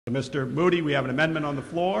Mr. Moody, we have an amendment on the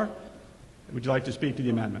floor. Would you like to speak to the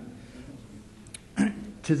amendment?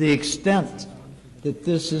 To the extent that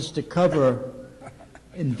this is to cover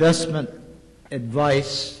investment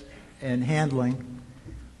advice and handling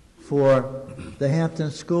for the Hampton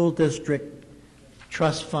School District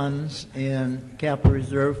trust funds and capital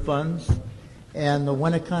reserve funds and the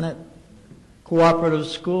Winnicott Cooperative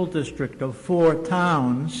School District of 4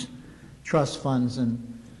 towns trust funds and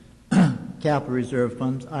capital reserve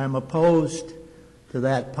funds, I am opposed to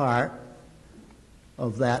that part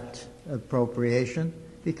of that appropriation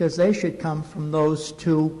because they should come from those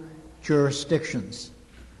 2 jurisdictions.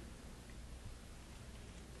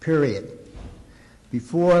 Period.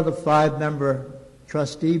 Before the 5-member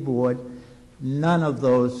trustee board, none of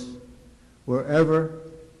those were ever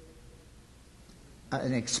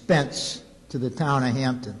an expense to the town of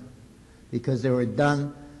Hampton because they were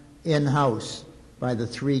done in-house by the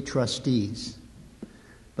 3 trustees.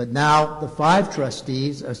 But now the 5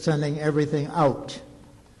 trustees are sending everything out.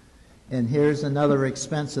 And here's another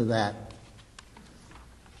expense of that.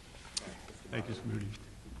 Thank you, Mr. Moody.